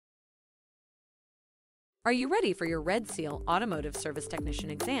Are you ready for your Red Seal Automotive Service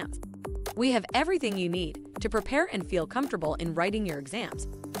Technician exams? We have everything you need to prepare and feel comfortable in writing your exams.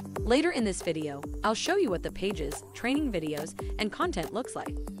 Later in this video, I'll show you what the pages, training videos, and content looks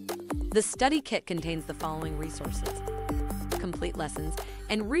like. The study kit contains the following resources: complete lessons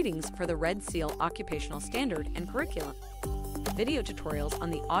and readings for the Red Seal Occupational Standard and curriculum, video tutorials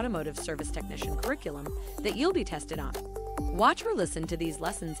on the Automotive Service Technician curriculum that you'll be tested on. Watch or listen to these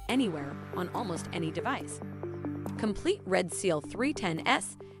lessons anywhere on almost any device. Complete Red Seal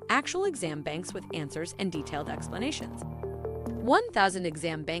 310S actual exam banks with answers and detailed explanations. 1,000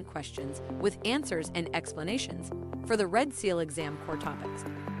 exam bank questions with answers and explanations for the Red Seal exam core topics.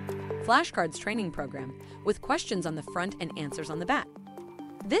 Flashcards training program with questions on the front and answers on the back.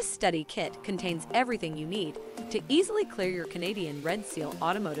 This study kit contains everything you need to easily clear your Canadian Red Seal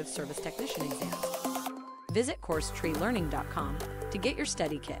Automotive Service Technician exams. Visit CourseTreeLearning.com to get your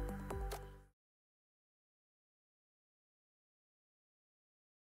study kit.